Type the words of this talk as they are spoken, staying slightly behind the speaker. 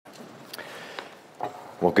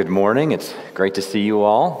Well, good morning. It's great to see you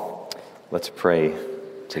all. Let's pray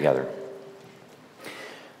together.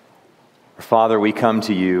 Father, we come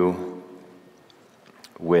to you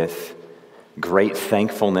with great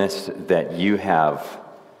thankfulness that you have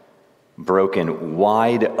broken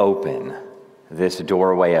wide open this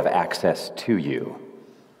doorway of access to you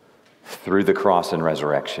through the cross and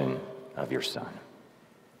resurrection of your Son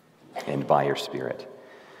and by your Spirit.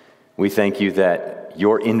 We thank you that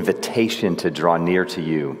your invitation to draw near to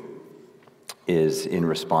you is in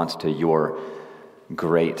response to your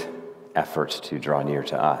great efforts to draw near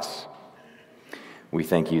to us. We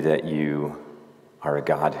thank you that you are a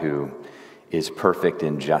God who is perfect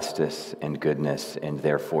in justice and goodness and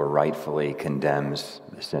therefore rightfully condemns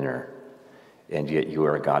the sinner. And yet you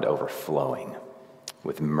are a God overflowing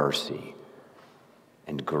with mercy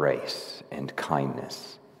and grace and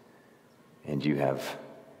kindness. And you have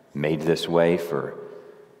made this way for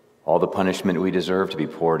all the punishment we deserve to be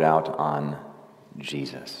poured out on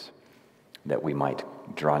Jesus, that we might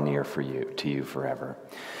draw near to you forever.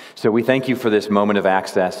 So we thank you for this moment of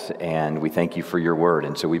access, and we thank you for your word.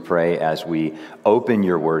 And so we pray as we open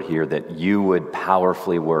your word here that you would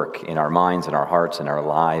powerfully work in our minds and our hearts and our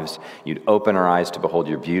lives. You'd open our eyes to behold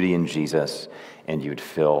your beauty in Jesus, and you'd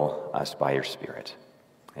fill us by your Spirit.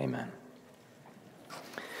 Amen.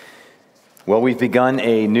 Well, we've begun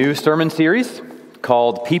a new sermon series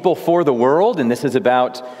called People for the World, and this is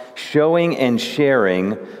about showing and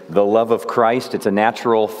sharing the love of Christ. It's a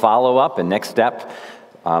natural follow-up and next step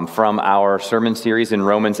from our sermon series in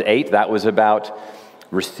Romans 8. That was about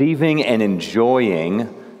receiving and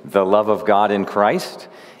enjoying the love of God in Christ.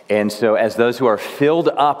 And so as those who are filled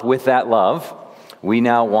up with that love, we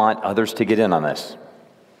now want others to get in on this.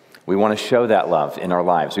 We want to show that love in our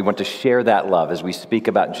lives. We want to share that love as we speak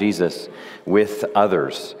about Jesus with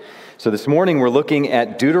others. So this morning we're looking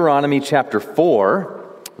at Deuteronomy chapter 4,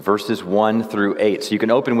 verses 1 through 8. So you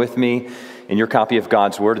can open with me in your copy of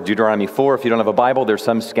God's Word, Deuteronomy 4. If you don't have a Bible, there's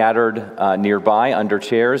some scattered nearby under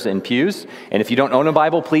chairs and pews. And if you don't own a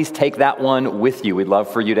Bible, please take that one with you. We'd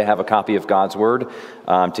love for you to have a copy of God's Word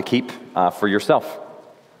to keep for yourself.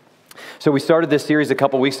 So we started this series a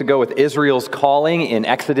couple weeks ago with Israel's calling in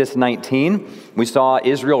Exodus 19. We saw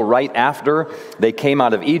Israel right after they came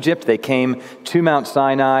out of Egypt. They came to Mount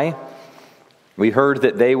Sinai. We heard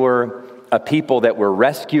that they were a people that were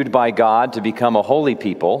rescued by God to become a holy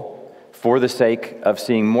people for the sake of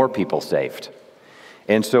seeing more people saved.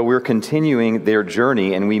 And so we're continuing their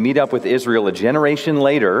journey, and we meet up with Israel a generation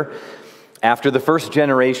later after the first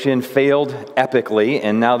generation failed epically,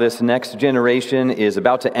 and now this next generation is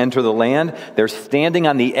about to enter the land. They're standing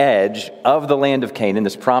on the edge of the land of Canaan,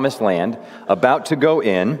 this promised land, about to go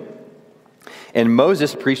in. And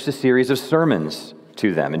Moses preached a series of sermons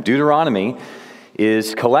to them. And Deuteronomy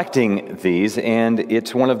is collecting these, and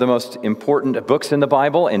it's one of the most important books in the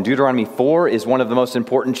Bible. And Deuteronomy 4 is one of the most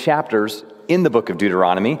important chapters in the book of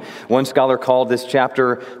Deuteronomy. One scholar called this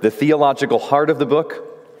chapter the theological heart of the book.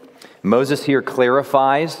 Moses here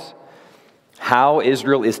clarifies how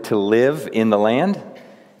Israel is to live in the land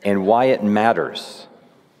and why it matters.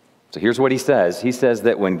 So here's what he says. He says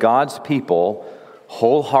that when God's people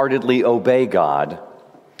wholeheartedly obey God,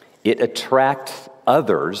 it attracts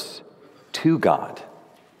others to God.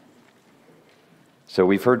 So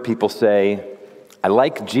we've heard people say, I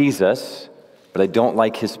like Jesus, but I don't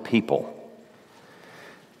like his people.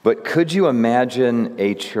 But could you imagine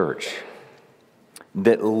a church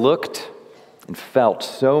that looked and felt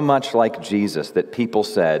so much like Jesus that people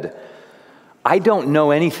said, I don't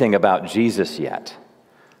know anything about Jesus yet,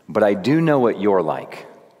 but I do know what you're like.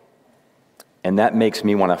 And that makes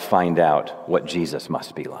me want to find out what Jesus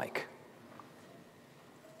must be like.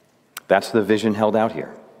 That's the vision held out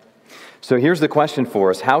here. So here's the question for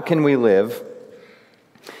us. How can we live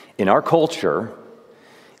in our culture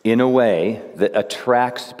in a way that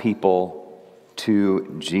attracts people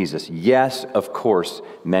to Jesus? Yes, of course,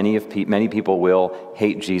 many people will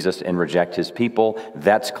hate Jesus and reject his people.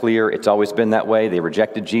 That's clear. It's always been that way. They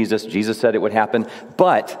rejected Jesus. Jesus said it would happen.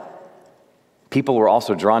 But people were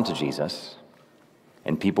also drawn to Jesus,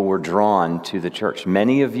 and people were drawn to the church.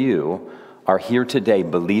 Many of you are here today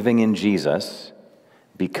believing in Jesus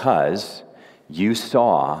because you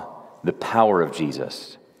saw the power of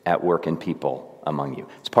Jesus at work in people among you.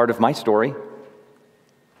 It's part of my story.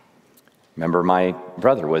 Remember, my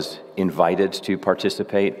brother was invited to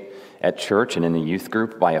participate at church and in the youth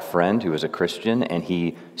group by a friend who was a Christian, and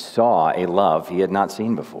he saw a love he had not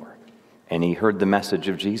seen before. And he heard the message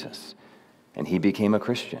of Jesus, and he became a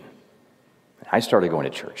Christian. I started going to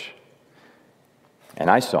church, and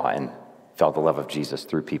I saw and felt the love of Jesus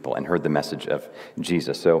through people and heard the message of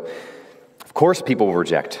Jesus. So Of course, people will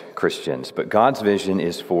reject Christians, but God's vision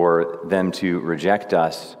is for them to reject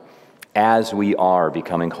us as we are,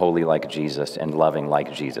 becoming holy like Jesus and loving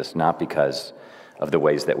like Jesus, not because of the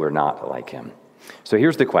ways that we're not like him. So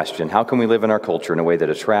here's the question: how can we live in our culture in a way that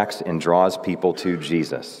attracts and draws people to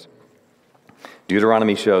Jesus?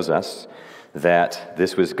 Deuteronomy shows us that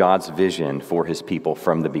this was God's vision for his people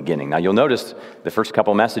from the beginning. Now you'll notice the first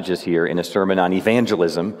couple messages here in a sermon on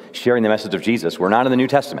evangelism, sharing the message of Jesus, we're not in the New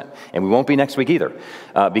Testament, and we won't be next week either,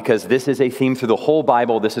 because this is a theme through the whole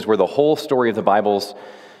Bible. This is where the whole story of the Bible's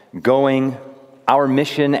going. Our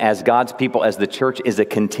mission as God's people, as the church, is a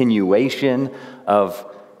continuation of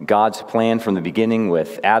God's plan from the beginning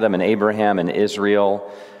with Adam and Abraham and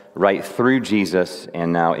Israel, right through Jesus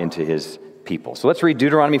and now into his people. So let's read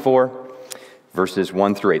Deuteronomy 4, verses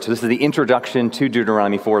 1 through 8. So this is the introduction to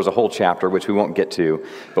Deuteronomy 4 as a whole chapter, which we won't get to,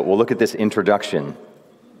 but we'll look at this introduction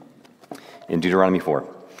in Deuteronomy 4.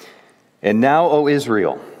 And now, O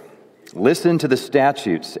Israel, listen to the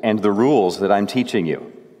statutes and the rules that I'm teaching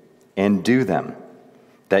you, and do them,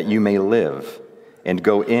 that you may live, and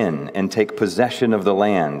go in and take possession of the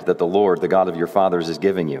land that the Lord, the God of your fathers, is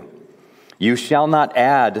giving you. You shall not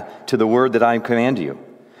add to the word that I command you,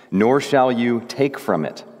 nor shall you take from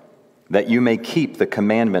it, that you may keep the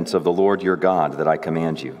commandments of the Lord your God that I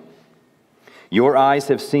command you. Your eyes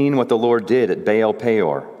have seen what the Lord did at Baal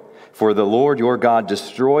Peor, for the Lord your God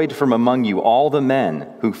destroyed from among you all the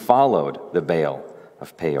men who followed the Baal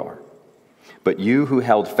of Peor. But you who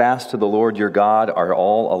held fast to the Lord your God are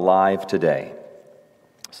all alive today.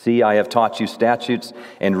 See, I have taught you statutes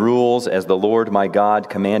and rules as the Lord my God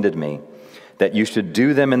commanded me, that you should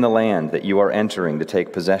do them in the land that you are entering to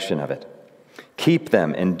take possession of it. Keep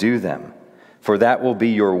them and do them, for that will be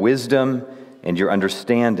your wisdom and your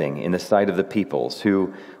understanding in the sight of the peoples,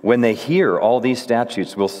 who, when they hear all these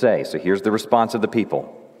statutes, will say, so here's the response of the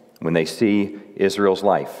people when they see Israel's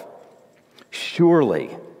life, surely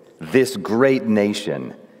this great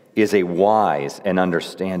nation is a wise and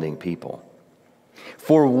understanding people.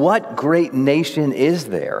 For what great nation is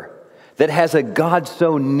there that has a God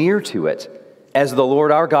so near to it as the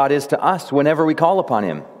Lord our God is to us whenever we call upon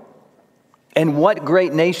him? And what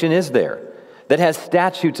great nation is there that has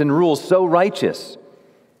statutes and rules so righteous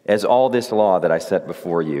as all this law that I set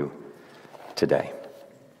before you today?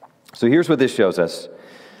 So here's what this shows us.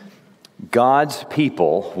 God's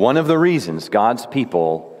people, one of the reasons God's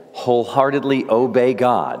people wholeheartedly obey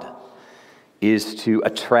God is to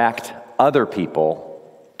attract other people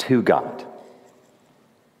to God.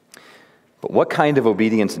 But what kind of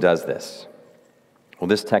obedience does this? Well,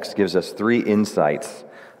 this text gives us 3 insights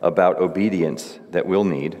about obedience that we'll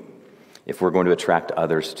need if we're going to attract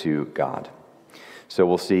others to God. So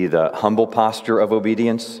we'll see the humble posture of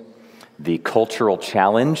obedience, the cultural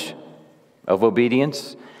challenge of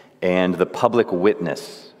obedience, and the public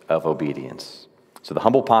witness of obedience. So the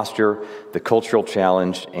humble posture, the cultural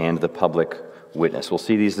challenge, and the public witness. We'll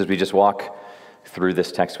see these as we just walk through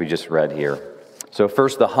this text we just read here. So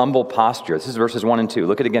first, the humble posture. This is verses 1 and 2.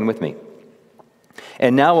 Look at it again with me.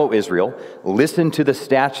 And now, O Israel, listen to the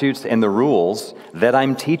statutes and the rules that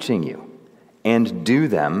I'm teaching you, and do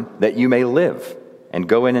them that you may live, and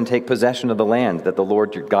go in and take possession of the land that the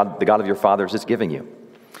Lord your God, the God of your fathers, is giving you.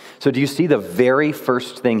 So do you see the very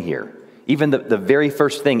first thing here? Even the very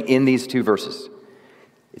first thing in these 2 verses.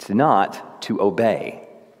 It's not to obey.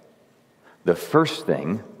 The first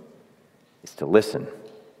thing is to listen.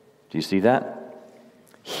 Do you see that?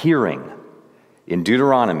 Hearing in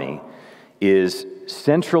Deuteronomy is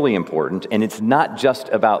centrally important, and it's not just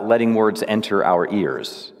about letting words enter our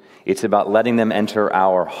ears. It's about letting them enter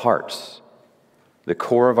our hearts, the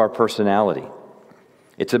core of our personality.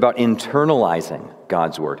 It's about internalizing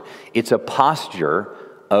God's word. It's a posture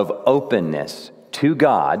of openness to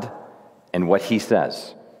God and what he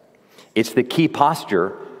says. It's the key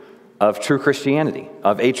posture of true Christianity,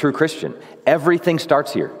 of a true Christian. Everything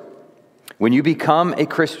starts here. When you become a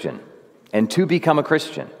Christian, and to become a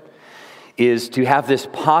Christian is to have this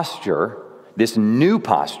posture, this new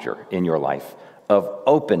posture in your life of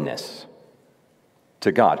openness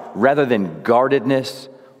to God, rather than guardedness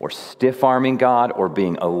or stiff-arming God or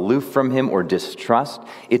being aloof from him or distrust.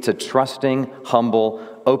 It's a trusting,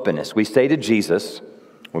 humble openness. We say to Jesus,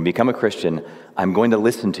 when we become a Christian, I'm going to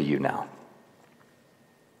listen to you now.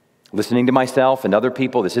 Listening to myself and other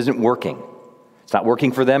people, this isn't working. It's not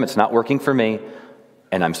working for them, it's not working for me,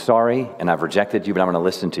 and I'm sorry, and I've rejected you, but I'm going to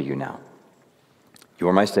listen to you now. You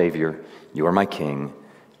are my Savior, you are my King,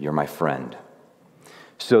 you're my friend.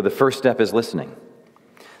 So the first step is listening.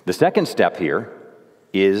 The second step here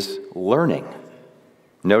is learning.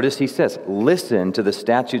 Notice he says, listen to the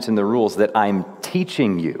statutes and the rules that I'm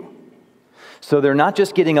teaching you. So they're not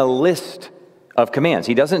just getting a list of commands.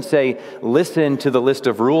 He doesn't say, listen to the list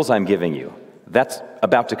of rules I'm giving you. That's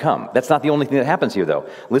about to come. That's not the only thing that happens here, though.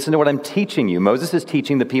 Listen to what I'm teaching you. Moses is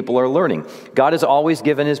teaching, the people are learning. God has always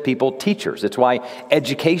given his people teachers. It's why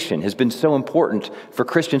education has been so important for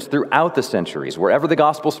Christians throughout the centuries. Wherever the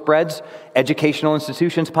gospel spreads, educational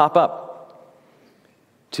institutions pop up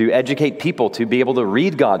to educate people to be able to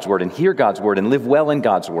read God's word and hear God's word and live well in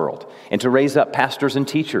God's world, and to raise up pastors and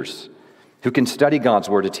teachers who can study God's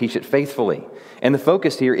word to teach it faithfully. And the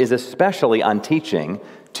focus here is especially on teaching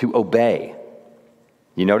to obey.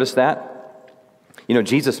 You notice that? You know,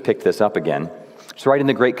 Jesus picked this up again. It's right in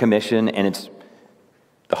the Great Commission, and it's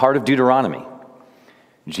the heart of Deuteronomy.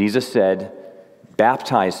 Jesus said,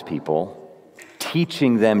 baptize people,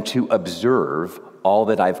 teaching them to observe all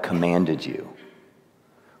that I've commanded you.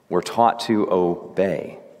 We're taught to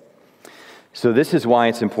obey. So this is why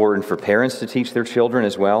it's important for parents to teach their children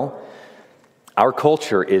as well. Our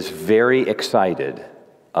culture is very excited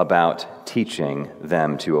about teaching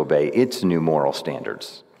them to obey its new moral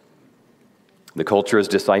standards. The culture is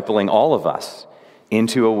discipling all of us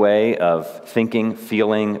into a way of thinking,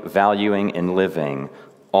 feeling, valuing, and living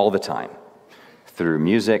all the time. Through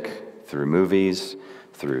music, through movies,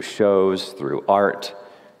 through shows, through art,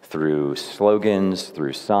 through slogans,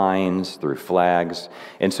 through signs, through flags.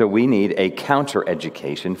 And so we need a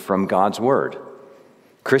counter-education from God's word.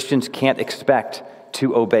 Christians can't expect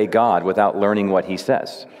to obey God without learning what he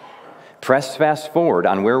says. Press fast forward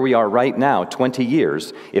on where we are right now, 20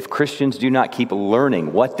 years, if Christians do not keep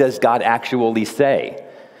learning what does God actually say,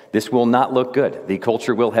 this will not look good. The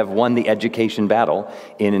culture will have won the education battle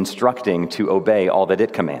in instructing to obey all that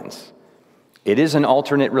it commands. It is an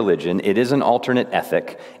alternate religion, it is an alternate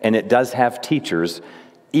ethic, and it does have teachers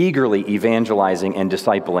eagerly evangelizing and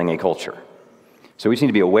discipling a culture. So we just need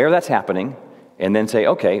to be aware that's happening, and then say,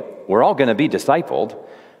 okay, we're all going to be discipled.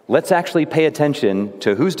 Let's actually pay attention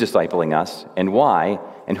to who's discipling us and why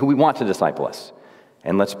and who we want to disciple us.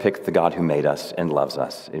 And let's pick the God who made us and loves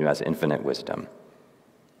us and who has infinite wisdom.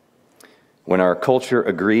 When our culture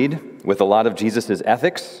agreed with a lot of Jesus'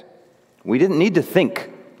 ethics, we didn't need to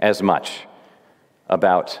think as much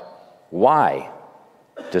about why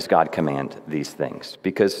does God command these things,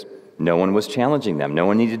 because no one was challenging them. No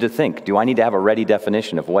one needed to think, do I need to have a ready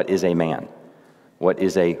definition of what is a man? What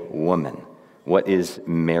is a woman? What is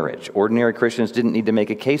marriage? Ordinary Christians didn't need to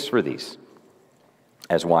make a case for these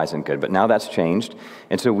as wise and good, but now that's changed.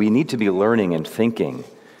 And so we need to be learning and thinking,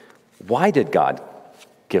 why did God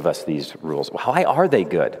give us these rules? Why are they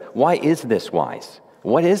good? Why is this wise?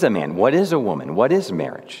 What is a man? What is a woman? What is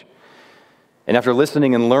marriage? And after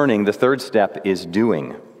listening and learning, the third step is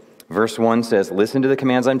doing. Verse 1 says, listen to the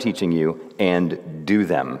commands I'm teaching you and do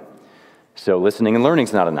them. So listening and learning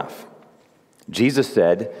is not enough. Jesus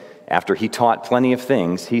said, after he taught plenty of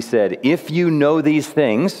things, he said, if you know these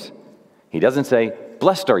things, he doesn't say,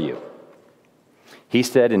 blessed are you. He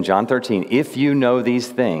said in John 13, if you know these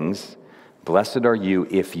things, blessed are you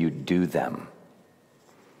if you do them.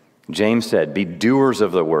 James said, be doers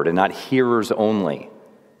of the word and not hearers only,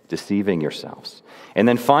 deceiving yourselves. And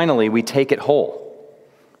then finally, we take it whole.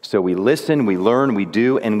 So we listen, we learn, we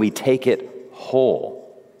do, and we take it whole.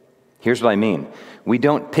 Here's what I mean. We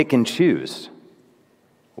don't pick and choose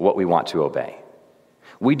what we want to obey.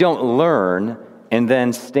 We don't learn and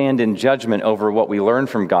then stand in judgment over what we learn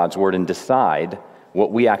from God's word and decide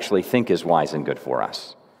what we actually think is wise and good for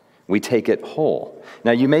us. We take it whole.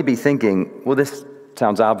 Now, you may be thinking, well, this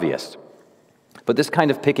sounds obvious. But this kind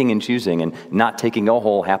of picking and choosing and not taking a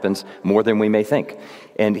whole happens more than we may think.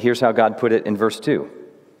 And here's how God put it in verse 2.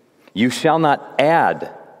 You shall not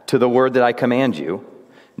add to the word that I command you,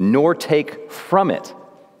 nor take from it,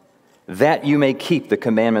 that you may keep the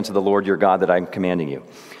commandments of the Lord your God that I'm commanding you.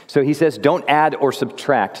 So he says, don't add or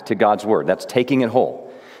subtract to God's word. That's taking it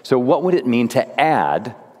whole. So what would it mean to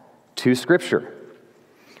add to Scripture?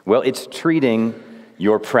 Well, it's treating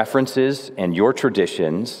your preferences and your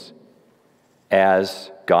traditions as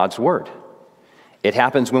God's word. It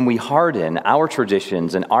happens when we harden our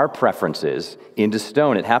traditions and our preferences into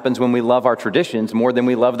stone. It happens when we love our traditions more than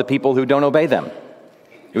we love the people who don't obey them.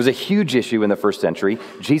 It was a huge issue in the first century.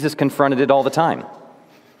 Jesus confronted it all the time.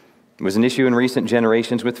 It was an issue in recent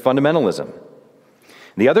generations with fundamentalism.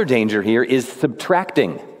 The other danger here is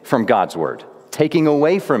subtracting from God's word, taking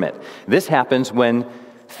away from it. This happens when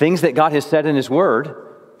things that God has said in his word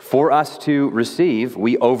for us to receive,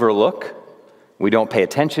 we overlook, we don't pay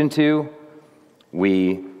attention to,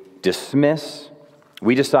 we dismiss,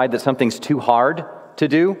 we decide that something's too hard to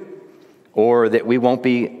do, or that we won't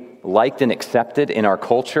be liked and accepted in our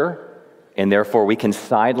culture, and therefore we can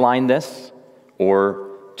sideline this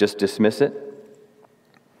or just dismiss it.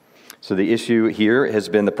 So the issue here has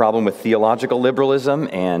been the problem with theological liberalism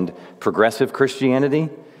and progressive Christianity,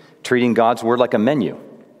 treating God's word like a menu.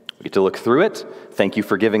 We get to look through it. Thank you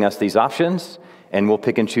for giving us these options, and we'll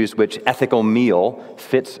pick and choose which ethical meal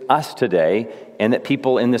fits us today and that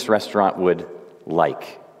people in this restaurant would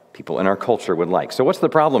like, people in our culture would like. So what's the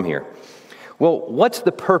problem here? Well, what's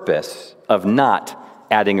the purpose of not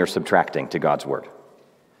adding or subtracting to God's word?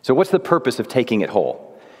 So what's the purpose of taking it whole?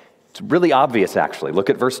 It's really obvious, actually. Look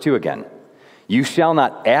at verse 2 again. You shall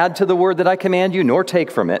not add to the word that I command you, nor take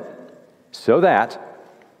from it, so that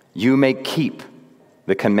you may keep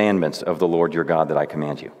the commandments of the Lord your God that I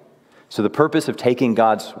command you. So the purpose of taking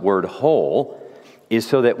God's word whole is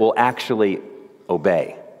so that we'll actually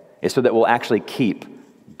obey. Is so that we'll actually keep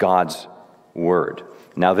God's word.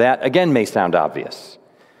 Now that, again, may sound obvious.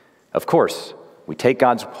 Of course, we take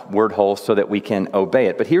God's word whole so that we can obey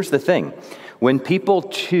it. But here's the thing. When people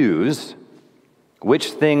choose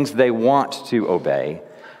which things they want to obey,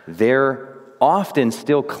 they're often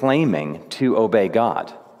still claiming to obey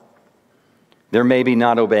God. They're maybe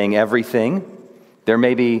not obeying everything. They're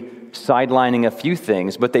maybe sidelining a few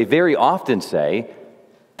things, but they very often say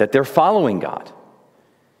that they're following God.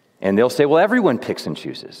 And they'll say, well, everyone picks and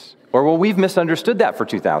chooses. Or, well, we've misunderstood that for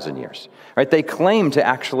 2,000 years. Right? They claim to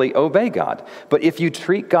actually obey God. But if you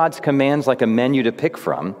treat God's commands like a menu to pick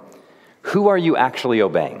from, who are you actually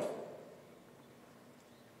obeying?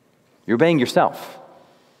 You're obeying yourself,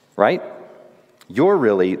 right? You're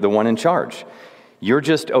really the one in charge. You're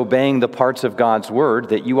just obeying the parts of God's word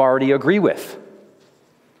that you already agree with.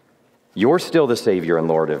 You're still the Savior and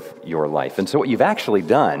Lord of your life. And so what you've actually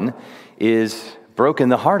done is broken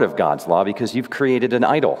the heart of God's law because you've created an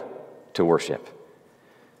idol to worship.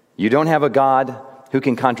 You don't have a God who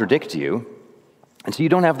can contradict you, and so you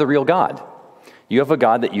don't have the real God. You have a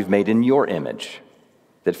God that you've made in your image,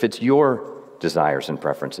 that fits your desires and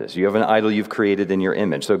preferences. You have an idol you've created in your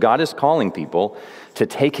image. So God is calling people to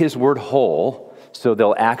take his word whole so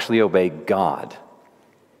they'll actually obey God.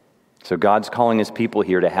 So God's calling his people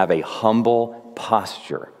here to have a humble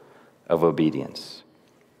posture of obedience.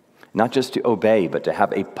 Not just to obey, but to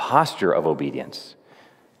have a posture of obedience,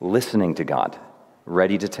 listening to God,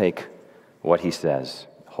 ready to take what he says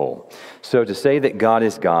whole. So to say that God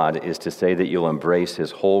is to say that you'll embrace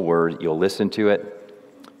his whole word, you'll listen to it,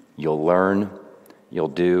 you'll learn, you'll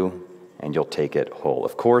do, and you'll take it whole.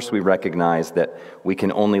 Of course, we recognize that we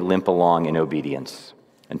can only limp along in obedience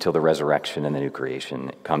until the resurrection and the new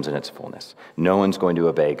creation comes in its fullness. No one's going to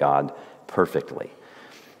obey God perfectly.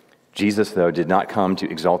 Jesus, though, did not come to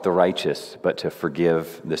exalt the righteous, but to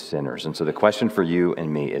forgive the sinners. And so the question for you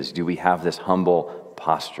and me is, do we have this humble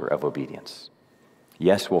posture of obedience?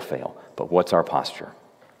 Yes, we'll fail, but what's our posture?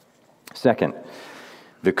 Second,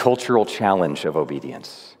 the cultural challenge of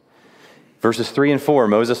obedience. Verses 3 and 4,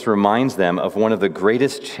 Moses reminds them of one of the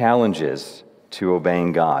greatest challenges to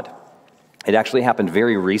obeying God. It actually happened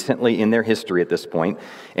very recently in their history at this point,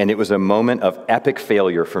 and it was a moment of epic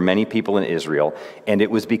failure for many people in Israel, and it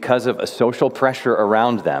was because of a social pressure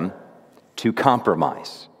around them to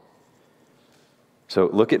compromise. So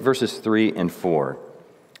look at verses 3 and 4.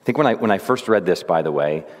 I think when I first read this, by the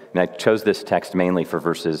way, and I chose this text mainly for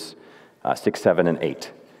verses 6, 7, and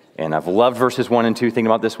 8, and I've loved verses 1 and 2 thinking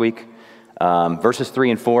about this week. Verses 3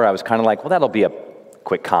 and 4, I was kind of like, well, that'll be a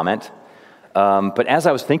quick comment. But as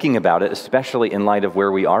I was thinking about it, especially in light of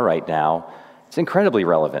where we are right now, it's incredibly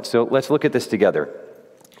relevant. So let's look at this together.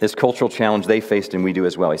 This cultural challenge they faced and we do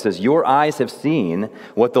as well. He says, your eyes have seen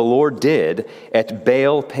what the Lord did at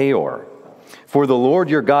Baal Peor. For the Lord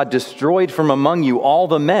your God destroyed from among you all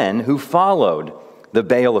the men who followed the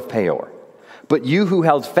Baal of Peor. But you who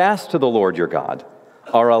held fast to the Lord your God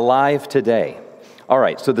are alive today. All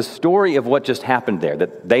right, so the story of what just happened there,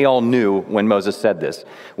 that they all knew when Moses said this,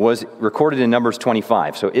 was recorded in Numbers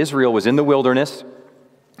 25. So Israel was in the wilderness.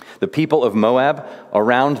 The people of Moab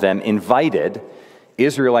around them invited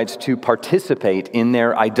Israelites to participate in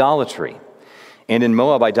their idolatry. And in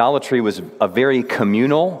Moab, idolatry was a very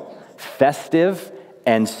communal, festive,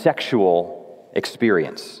 and sexual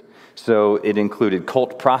experience. So it included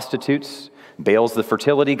cult prostitutes. Baal's the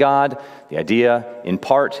fertility god. The idea, in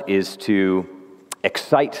part, is to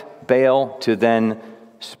excite Baal to then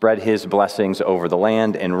spread his blessings over the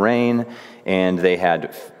land and rain. And they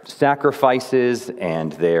had sacrifices,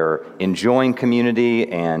 and they're enjoying community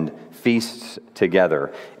and feasts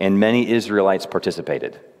together. And many Israelites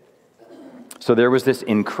participated. So there was this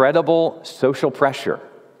incredible social pressure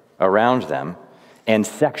around them and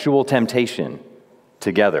sexual temptation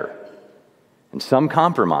together. And some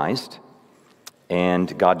compromised,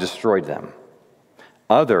 and God destroyed them.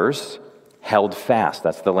 Others held fast.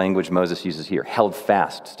 That's the language Moses uses here. Held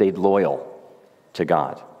fast, stayed loyal to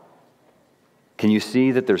God. Can you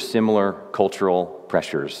see that there's similar cultural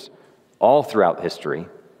pressures all throughout history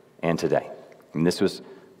and today? And this was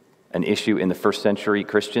an issue in the first century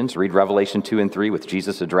Christians. Read Revelation 2 and 3 with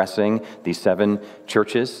Jesus addressing these 7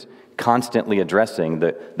 churches, constantly addressing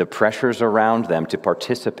the pressures around them to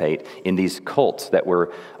participate in these cults that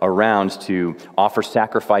were around to offer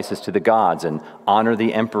sacrifices to the gods and honor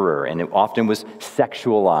the emperor. And it often was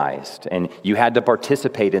sexualized. And you had to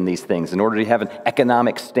participate in these things in order to have an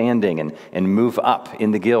economic standing and move up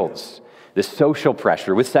in the guilds. The social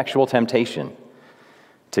pressure with sexual temptation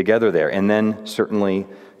together there. And then certainly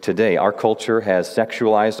today, our culture has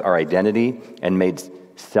sexualized our identity and made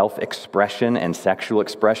self-expression and sexual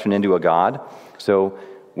expression into a god. So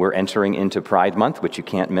we're entering into Pride Month, which you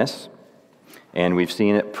can't miss, and we've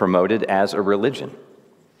seen it promoted as a religion.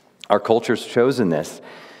 Our culture's chosen this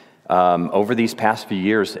over these past few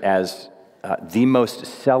years as the most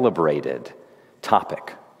celebrated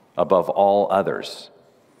topic above all others.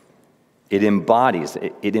 It embodies,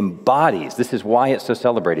 this is why it's so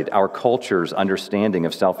celebrated, our culture's understanding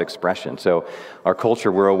of self-expression. So our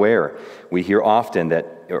culture, we're aware, we hear often that,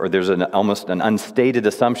 or there's almost an unstated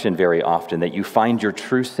assumption very often, that you find your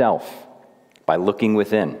true self by looking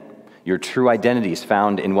within. Your true identity is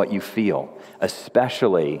found in what you feel,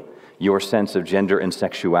 especially your sense of gender and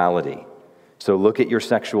sexuality. So look at your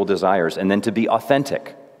sexual desires, and then to be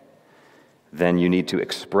authentic, then you need to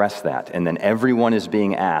express that. And then everyone is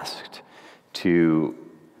being asked to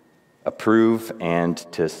approve and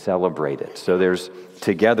to celebrate it. So there's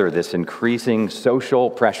together this increasing social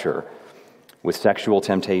pressure with sexual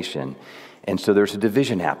temptation. And so there's a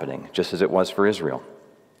division happening, just as it was for Israel,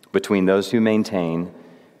 between those who maintain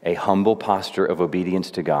a humble posture of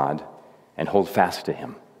obedience to God and hold fast to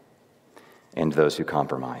Him, and those who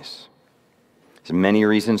compromise. There's many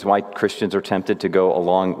reasons why Christians are tempted to go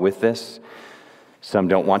along with this. Some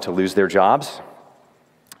don't want to lose their jobs.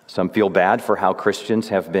 Some feel bad for how Christians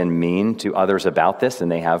have been mean to others about this,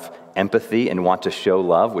 and they have empathy and want to show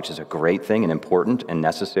love, which is a great thing and important and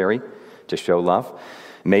necessary to show love.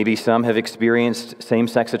 Maybe some have experienced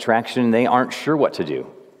same-sex attraction and they aren't sure what to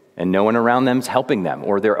do, and no one around them is helping them,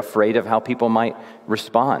 or they're afraid of how people might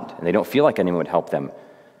respond, and they don't feel like anyone would help them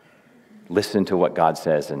listen to what God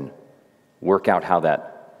says and work out how that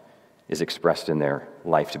is expressed in their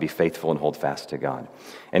life to be faithful and hold fast to God.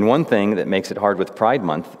 And one thing that makes it hard with Pride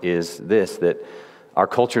Month is this, that our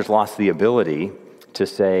culture's lost the ability to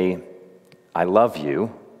say, I love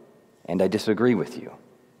you and I disagree with you.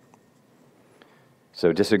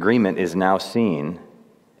 So disagreement is now seen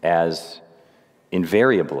as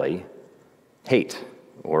invariably hate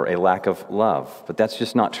or a lack of love. But that's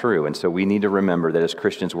just not true. And so we need to remember that as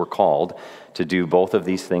Christians, we're called to do both of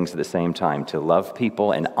these things at the same time, to love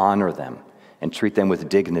people and honor them and treat them with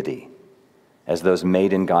dignity as those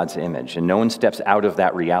made in God's image. And no one steps out of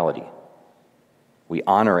that reality. We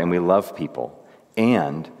honor and we love people,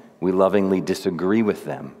 and we lovingly disagree with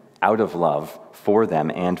them out of love for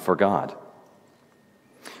them and for God.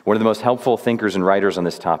 One of the most helpful thinkers and writers on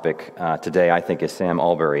this topic today, I think, is Sam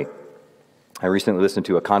Allberry. I recently listened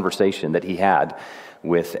to a conversation that he had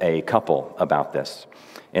with a couple about this.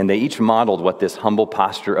 And they each modeled what this humble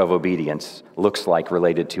posture of obedience looks like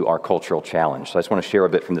related to our cultural challenge. So I just want to share a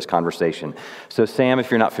bit from this conversation. So Sam,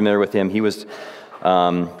 if you're not familiar with him, he was,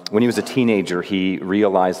 when he was a teenager, he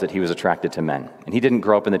realized that he was attracted to men. And he didn't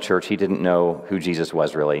grow up in the church. He didn't know who Jesus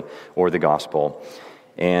was really, or the gospel.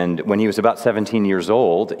 And when he was about 17 years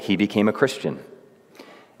old, he became a Christian.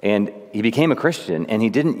 And he became a Christian, and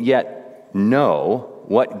he didn't yet know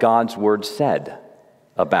what God's word said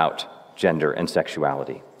about gender and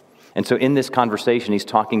sexuality. And so in this conversation, he's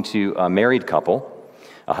talking to a married couple,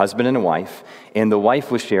 a husband and a wife, and the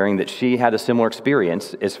wife was sharing that she had a similar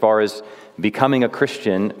experience as far as becoming a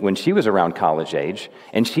Christian when she was around college age,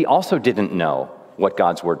 and she also didn't know what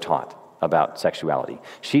God's word taught about sexuality.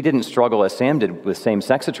 She didn't struggle as Sam did with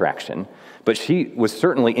same-sex attraction, but she was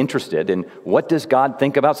certainly interested in what does God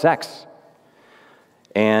think about sex?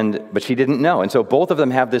 But she didn't know. And so both of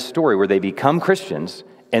them have this story where they become Christians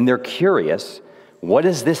and they're curious, what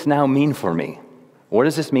does this now mean for me? What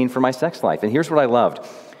does this mean for my sex life? And here's what I loved.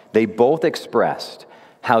 They both expressed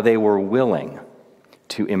how they were willing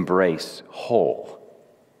to embrace whole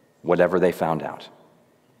whatever they found out,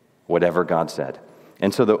 whatever God said.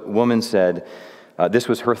 And so the woman said, this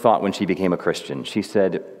was her thought when she became a Christian. She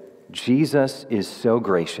said, Jesus is so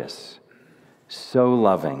gracious, so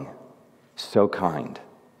loving, so kind.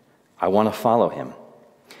 I want to follow him.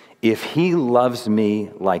 If he loves me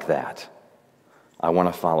like that, I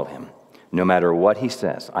want to follow him. No matter what he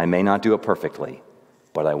says, I may not do it perfectly,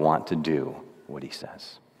 but I want to do what he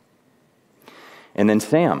says. And then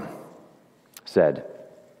Sam said,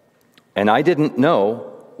 and I didn't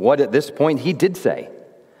know what at this point he did say.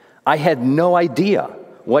 I had no idea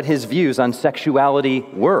what his views on sexuality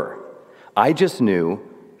were. I just knew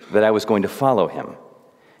that I was going to follow him.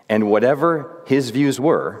 And whatever his views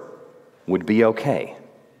were would be okay,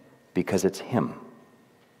 because it's him.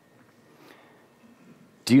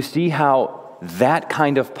 Do you see how that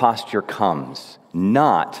kind of posture comes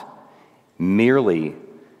not merely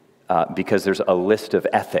because there's a list of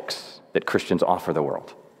ethics that Christians offer the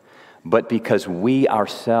world, but because we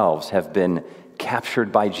ourselves have been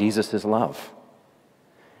captured by Jesus' love.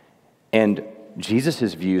 And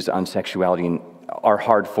Jesus' views on sexuality are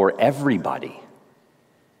hard for everybody,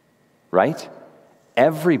 right?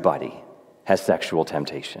 Everybody has sexual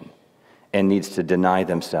temptation and needs to deny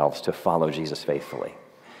themselves to follow Jesus faithfully.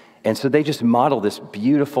 And so they just model this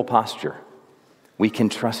beautiful posture. We can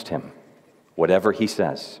trust him, whatever he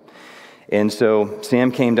says. And so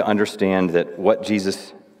Sam came to understand that what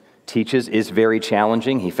Jesus teaches is very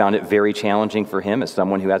challenging. He found it very challenging for him as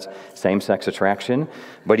someone who has same-sex attraction,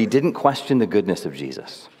 but he didn't question the goodness of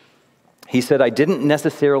Jesus. He said, I didn't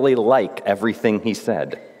necessarily like everything he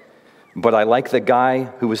said, but I like the guy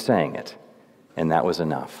who was saying it, and that was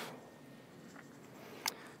enough.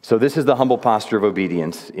 So this is the humble posture of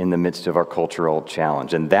obedience in the midst of our cultural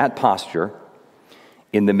challenge. And that posture,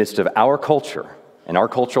 in the midst of our culture and our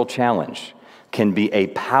cultural challenge, can be a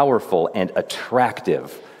powerful and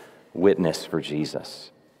attractive witness for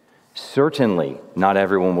Jesus. Certainly, not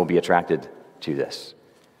everyone will be attracted to this.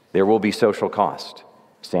 There will be social cost.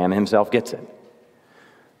 Sam himself gets it.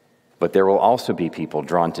 But there will also be people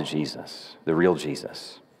drawn to Jesus, the real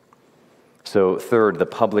Jesus. So third, the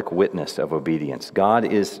public witness of obedience. God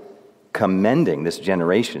is commending this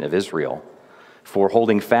generation of Israel for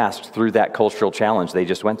holding fast through that cultural challenge they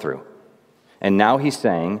just went through. And now he's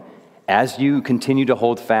saying, as you continue to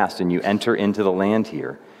hold fast and you enter into the land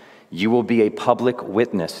here, you will be a public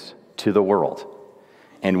witness to the world.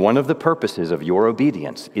 And one of the purposes of your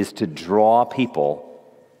obedience is to draw people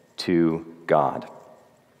to God.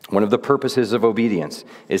 One of the purposes of obedience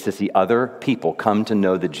is to see other people come to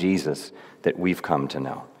know the Jesus that we've come to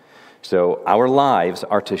know. So our lives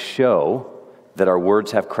are to show that our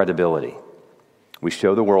words have credibility. We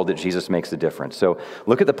show the world that Jesus makes a difference. So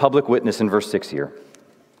look at the public witness in verse 6 here.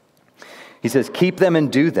 He says, keep them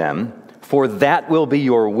and do them, for that will be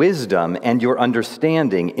your wisdom and your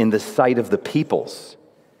understanding in the sight of the peoples,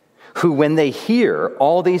 who when they hear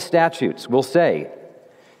all these statutes will say,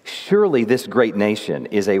 surely this great nation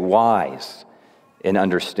is a wise and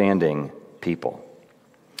understanding people.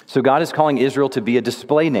 So God is calling Israel to be a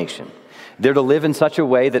display nation. They're to live in such a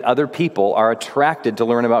way that other people are attracted to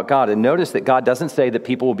learn about God. And notice that God doesn't say that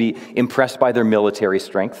people will be impressed by their military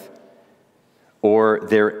strength or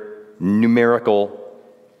their numerical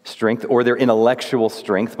strength or their intellectual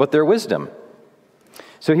strength, but their wisdom.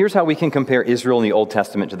 So here's how we can compare Israel in the Old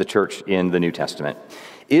Testament to the church in the New Testament.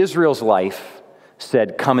 Israel's life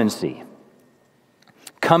said, come and see.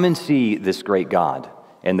 Come and see this great God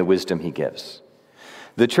and the wisdom he gives.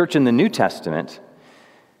 The church in the New Testament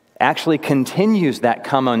actually continues that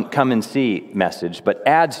come and see message, but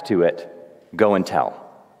adds to it, go and tell.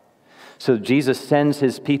 So Jesus sends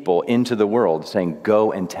his people into the world saying,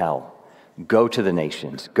 go and tell. Go to the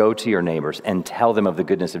nations, go to your neighbors, and tell them of the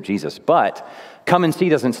goodness of Jesus. But come and see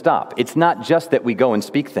doesn't stop. It's not just that we go and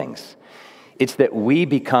speak things. It's that we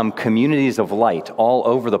become communities of light all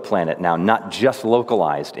over the planet now, not just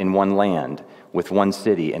localized in one land with one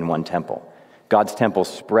city and one temple. God's temple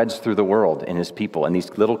spreads through the world in his people, and these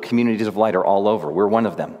little communities of light are all over. We're one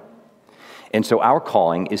of them. And so our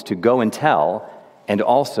calling is to go and tell and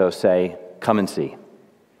also say, come and see.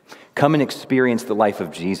 Come and experience the life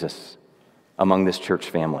of Jesus among this church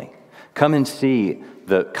family. Come and see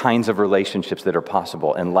the kinds of relationships that are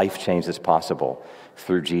possible and life change that's possible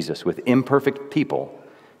through Jesus with imperfect people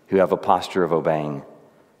who have a posture of obeying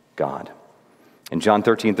God. In John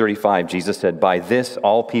 13:35, Jesus said, by this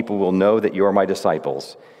all people will know that you are my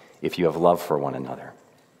disciples if you have love for one another.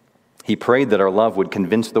 He prayed that our love would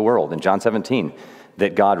convince the world in John 17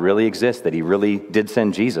 that God really exists, that he really did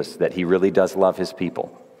send Jesus, that he really does love his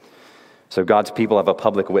people. So God's people have a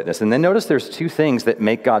public witness. And then notice there's two things that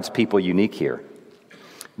make God's people unique here.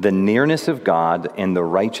 The nearness of God and the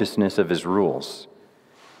righteousness of his rules.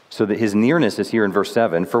 So that his nearness is here in verse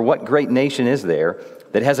 7. For what great nation is there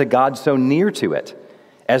that has a God so near to it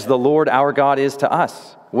as the Lord our God is to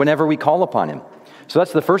us whenever we call upon him? So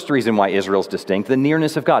that's the first reason why Israel's distinct, the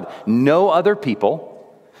nearness of God. No other people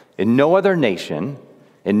and no other nation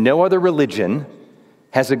And no other religion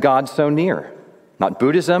has a God so near. Not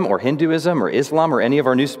Buddhism or Hinduism or Islam or any of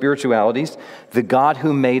our new spiritualities. The God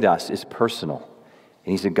who made us is personal.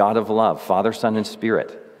 And he's a God of love, Father, Son, and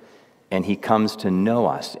Spirit. And he comes to know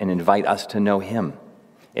us and invite us to know him.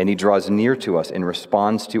 And he draws near to us and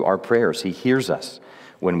responds to our prayers. He hears us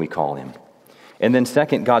when we call him. And then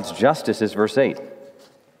second, God's justice is verse 8.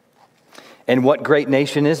 And what great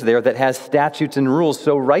nation is there that has statutes and rules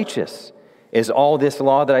so righteous as all this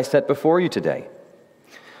law that I set before you today?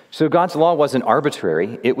 So God's law wasn't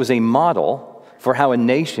arbitrary. It was a model for how a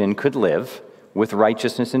nation could live with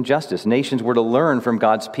righteousness and justice. Nations were to learn from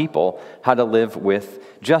God's people how to live with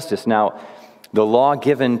justice. Now, the law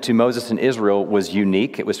given to Moses and Israel was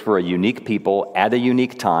unique. It was for a unique people at a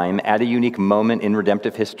unique time, at a unique moment in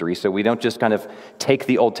redemptive history. So we don't just kind of take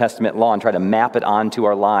the Old Testament law and try to map it onto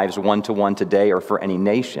our lives one-to-one today or for any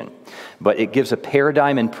nation. But it gives a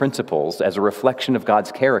paradigm and principles as a reflection of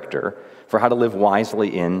God's character for how to live wisely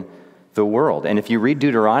in the world. And if you read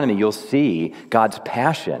Deuteronomy, you'll see God's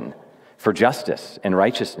passion for justice and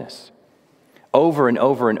righteousness. Over and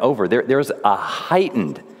over and over, there's a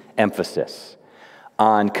heightened emphasis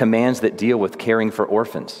on commands that deal with caring for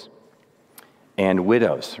orphans and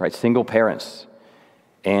widows, right? Single parents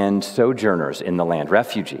and sojourners in the land,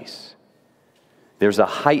 refugees. There's a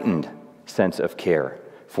heightened sense of care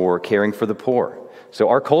for caring for the poor. So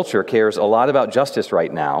our culture cares a lot about justice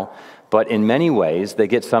right now, but in many ways they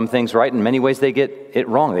get some things right, in many ways they get it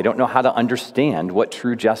wrong. They don't know how to understand what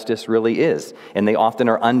true justice really is, and they often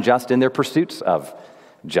are unjust in their pursuits of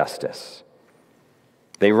justice.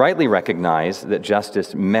 They rightly recognize that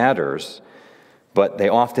justice matters, but they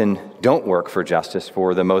often don't work for justice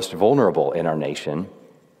for the most vulnerable in our nation,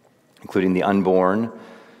 including the unborn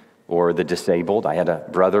or the disabled. I had a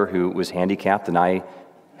brother who was handicapped, and I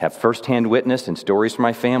have firsthand witness and stories from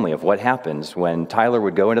my family of what happens when Tyler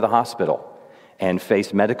would go into the hospital and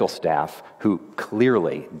face medical staff who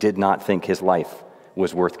clearly did not think his life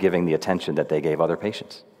was worth giving the attention that they gave other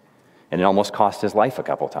patients. And it almost cost his life a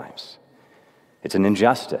couple times. It's an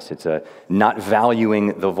injustice. It's a not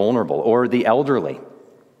valuing the vulnerable or the elderly.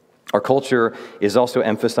 Our culture is also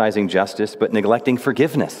emphasizing justice, but neglecting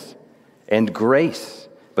forgiveness and grace.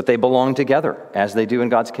 But they belong together, as they do in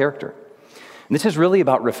God's character. And this is really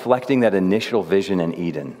about reflecting that initial vision in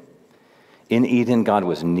Eden. In Eden, God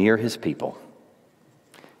was near his people,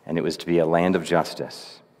 and it was to be a land of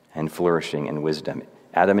justice and flourishing and wisdom.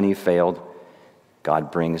 Adam and Eve failed.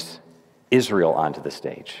 God brings Israel onto the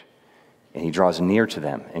stage. And he draws near to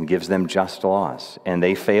them and gives them just laws. And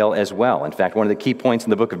they fail as well. In fact, one of the key points in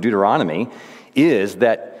the book of Deuteronomy is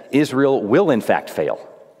that Israel will in fact fail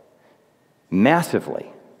massively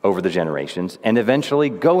over the generations and eventually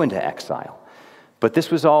go into exile. But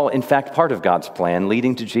this was all in fact part of God's plan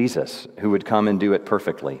leading to Jesus, who would come and do it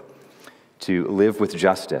perfectly, to live with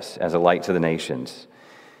justice as a light to the nations.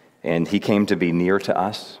 And he came to be near to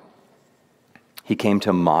us. He came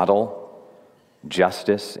to model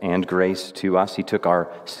justice and grace to us. He took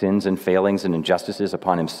our sins and failings and injustices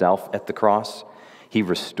upon himself at the cross. He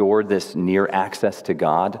restored this near access to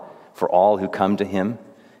God for all who come to him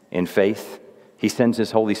in faith. He sends his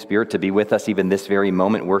Holy Spirit to be with us even this very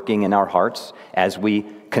moment, working in our hearts as we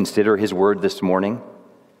consider his word this morning,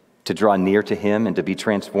 to draw near to him and to be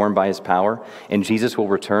transformed by his power. And Jesus will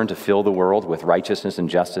return to fill the world with righteousness and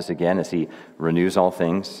justice again as he renews all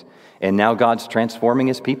things. And now God's transforming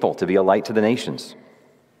his people to be a light to the nations.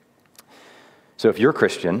 So if you're a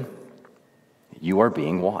Christian, you are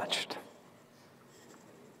being watched.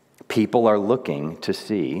 People are looking to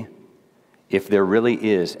see if there really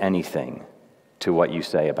is anything to what you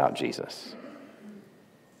say about Jesus.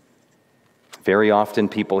 Very often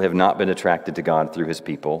people have not been attracted to God through his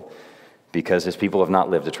people because his people have not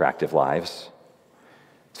lived attractive lives.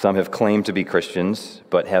 Some have claimed to be Christians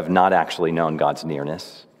but have not actually known God's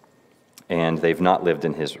nearness. And they've not lived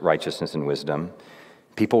in his righteousness and wisdom.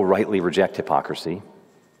 People rightly reject hypocrisy.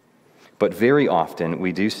 But very often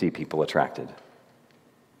we do see people attracted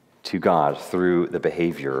to God through the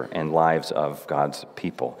behavior and lives of God's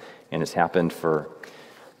people. And it's happened for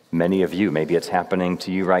many of you. Maybe it's happening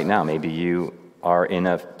to you right now. Maybe you are in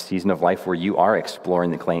a season of life where you are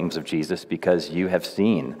exploring the claims of Jesus because you have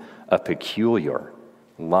seen a peculiar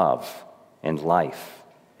love and life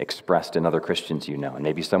expressed in other Christians you know. And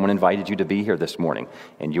maybe someone invited you to be here this morning,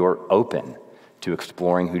 and you're open to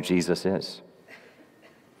exploring who Jesus is.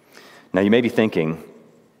 Now, you may be thinking,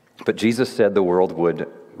 but Jesus said the world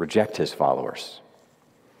would reject his followers.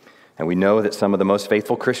 And we know that some of the most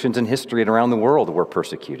faithful Christians in history and around the world were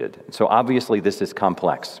persecuted. So obviously this is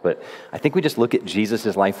complex, but I think we just look at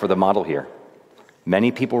Jesus' life for the model here.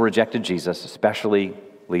 Many people rejected Jesus, especially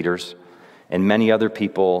leaders, and many other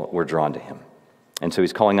people were drawn to him. And so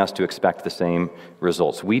he's calling us to expect the same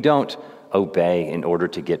results. We don't obey in order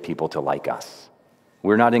to get people to like us.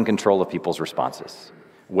 We're not in control of people's responses.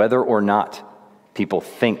 Whether or not people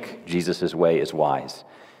think Jesus' way is wise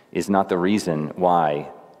is not the reason why,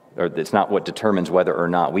 or it's not what determines whether or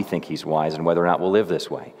not we think he's wise and whether or not we'll live this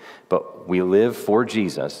way. But we live for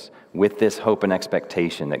Jesus with this hope and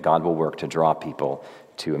expectation that God will work to draw people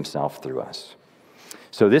to himself through us.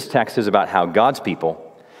 So this text is about how God's people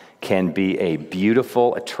can be a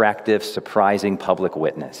beautiful, attractive, surprising public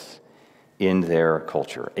witness in their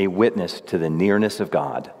culture, a witness to the nearness of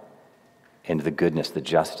God and the goodness, the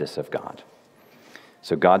justice of God.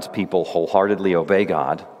 So God's people wholeheartedly obey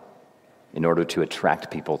God in order to attract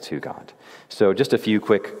people to God. So just a few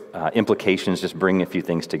quick implications, just bringing a few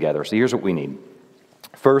things together. So here's what we need.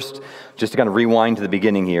 First, just to kind of rewind to the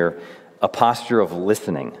beginning here, a posture of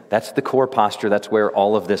listening. That's the core posture. That's where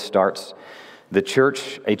all of this starts. The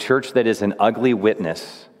church, a church that is an ugly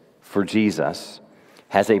witness for Jesus,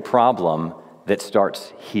 has a problem that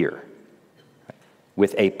starts here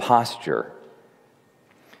with a posture.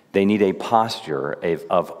 They need a posture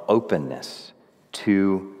of openness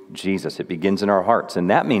to Jesus. It begins in our hearts. And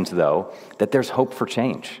that means, though, that there's hope for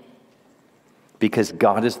change because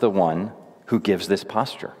God is the one who gives this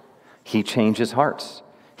posture. He changes hearts.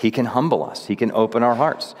 He can humble us. He can open our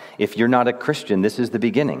hearts. If you're not a Christian, this is the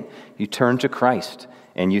beginning. You turn to Christ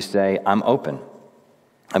and you say, I'm open.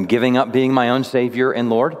 I'm giving up being my own Savior and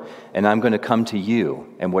Lord, and I'm going to come to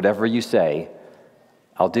you. And whatever you say,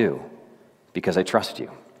 I'll do because I trust you.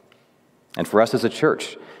 And for us as a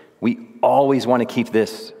church, we always want to keep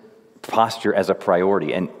this posture as a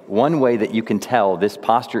priority. And one way that you can tell this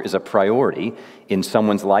posture is a priority in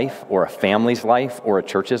someone's life or a family's life or a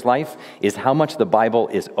church's life is how much the Bible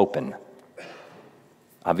is open.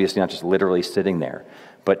 Obviously not just literally sitting there,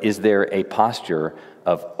 but is there a posture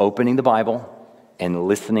of opening the Bible and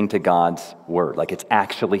listening to God's word? Like it's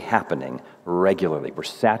actually happening regularly. We're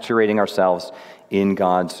saturating ourselves in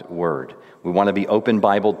God's word. We want to be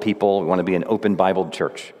open-Bibled people. We want to be an open-Bibled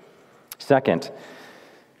church. Second,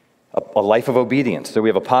 a life of obedience. So we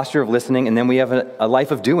have a posture of listening, and then we have a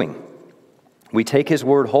life of doing. We take his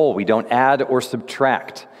word whole. We don't add or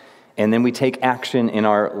subtract. And then we take action in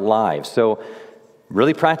our lives. So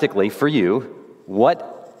really practically for you,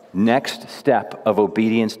 what next step of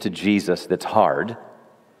obedience to Jesus that's hard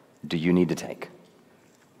do you need to take?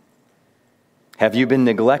 Have you been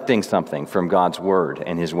neglecting something from God's word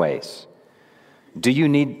and his ways? Do you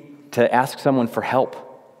need to ask someone for help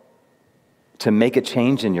to make a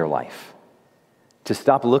change in your life, to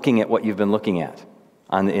stop looking at what you've been looking at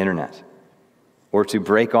on the internet, or to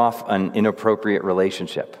break off an inappropriate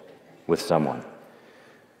relationship with someone,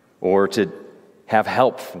 or to have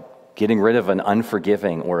help getting rid of an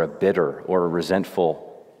unforgiving or a bitter or a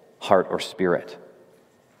resentful heart or spirit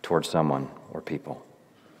towards someone or people?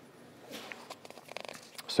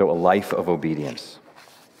 So a life of obedience.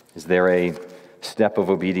 Is there a step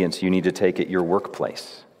of obedience you need to take at your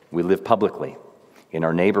workplace? We live publicly, in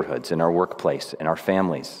our neighborhoods, in our workplace, in our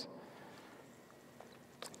families.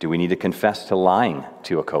 Do we need to confess to lying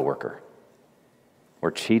to a coworker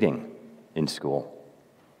or cheating in school?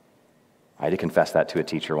 I had to confess that to a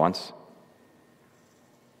teacher once.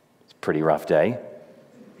 It's a pretty rough day.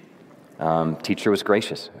 Teacher was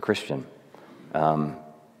gracious, a Christian, and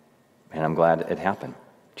I'm glad it happened.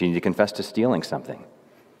 Do you need to confess to stealing something?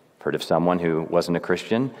 Heard of someone who wasn't a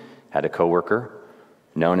Christian, had a coworker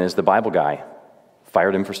known as the Bible guy,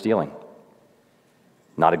 fired him for stealing.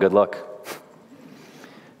 Not a good look.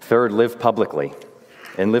 Third, live publicly,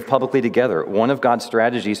 and live publicly together. One of God's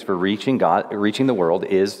strategies for reaching the world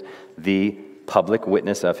is the public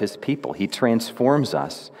witness of his people. He transforms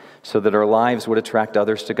us so that our lives would attract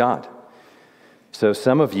others to God. So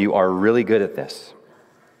some of you are really good at this.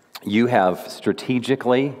 You have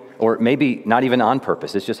strategically, or maybe not even on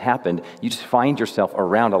purpose, it's just happened, you just find yourself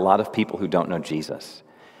around a lot of people who don't know Jesus.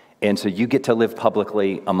 And so you get to live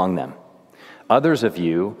publicly among them. Others of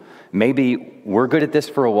you, maybe we're good at this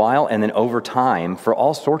for a while, and then over time, for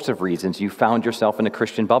all sorts of reasons, you found yourself in a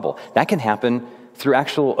Christian bubble. That can happen through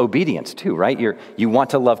actual obedience too, right? You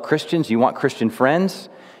want to love Christians, you want Christian friends,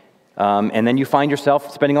 and then you find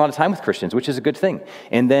yourself spending a lot of time with Christians, which is a good thing.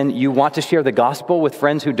 And then you want to share the gospel with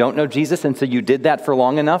friends who don't know Jesus, and so you did that for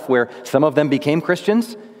long enough where some of them became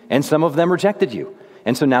Christians and some of them rejected you.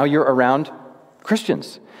 And so now you're around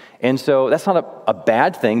Christians. And so that's not a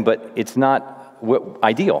bad thing, but it's not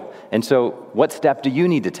ideal. And so what step do you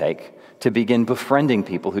need to take to begin befriending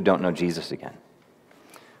people who don't know Jesus again?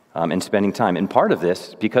 and spending time. And part of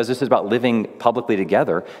this, because this is about living publicly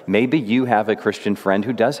together, maybe you have a Christian friend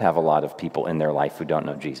who does have a lot of people in their life who don't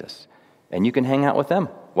know Jesus. And you can hang out with them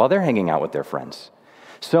while they're hanging out with their friends.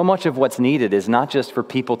 So much of what's needed is not just for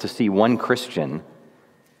people to see one Christian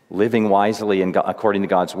living wisely and according to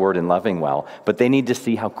God's word and loving well, but they need to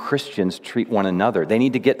see how Christians treat one another. They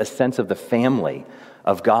need to get a sense of the family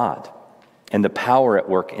of God and the power at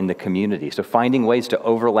work in the community. So finding ways to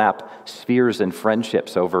overlap spheres and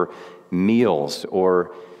friendships over meals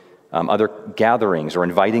or other gatherings, or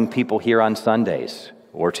inviting people here on Sundays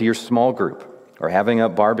or to your small group or having a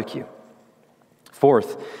barbecue.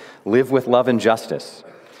 Fourth, live with love and justice.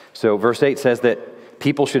 So verse 8 says that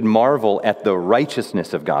people should marvel at the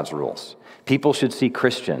righteousness of God's rules. People should see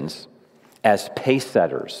Christians as pace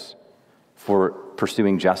setters for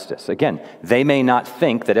pursuing justice. Again, they may not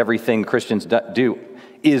think that everything Christians do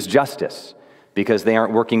is justice because they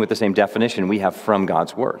aren't working with the same definition we have from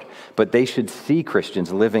God's word. But they should see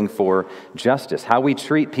Christians living for justice. How we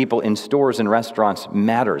treat people in stores and restaurants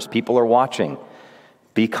matters. People are watching.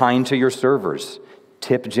 Be kind to your servers.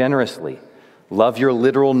 Tip generously. Love your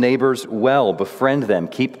literal neighbors well. Befriend them.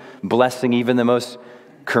 Keep blessing even the most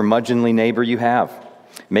curmudgeonly neighbor you have.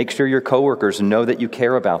 Make sure your coworkers know that you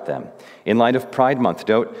care about them. In light of Pride Month,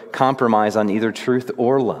 don't compromise on either truth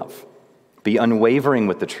or love. Be unwavering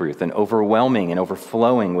with the truth and overwhelming and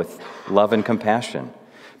overflowing with love and compassion.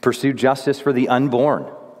 Pursue justice for the unborn.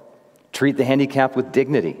 Treat the handicapped with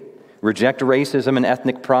dignity. Reject racism and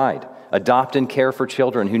ethnic pride. Adopt and care for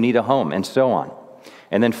children who need a home, and so on.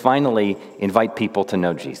 And then finally, invite people to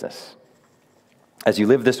know Jesus. As you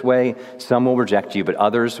live this way, some will reject you, but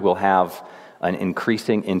others will have an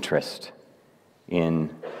increasing interest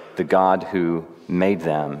in the God who made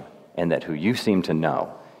them and that who you seem to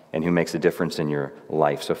know and who makes a difference in your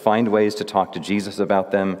life. So find ways to talk to Jesus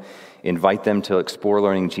about them. Invite them to explore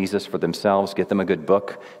learning Jesus for themselves. Get them a good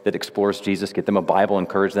book that explores Jesus. Get them a Bible.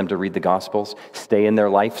 Encourage them to read the Gospels. Stay in their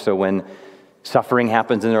life so when suffering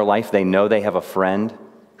happens in their life, they know they have a friend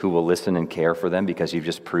who will listen and care for them because you've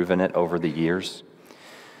just proven it over the years.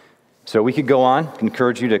 So we could go on.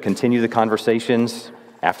 Encourage you to continue the conversations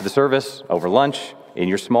after the service, over lunch, in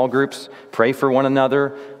your small groups. Pray for one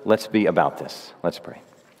another. Let's be about this. Let's pray.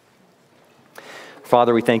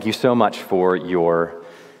 Father, we thank you so much for your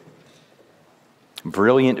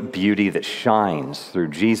brilliant beauty that shines through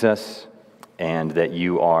Jesus and that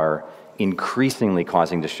you are increasingly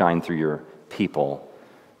causing to shine through your people,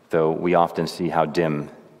 though we often see how dim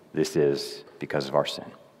this is because of our sin.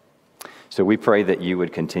 So we pray that you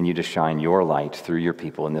would continue to shine your light through your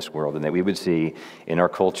people in this world and that we would see in our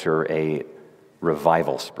culture a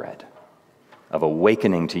revival spread of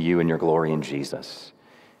awakening to you and your glory in Jesus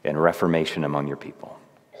and reformation among your people.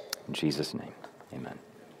 In Jesus' name, amen.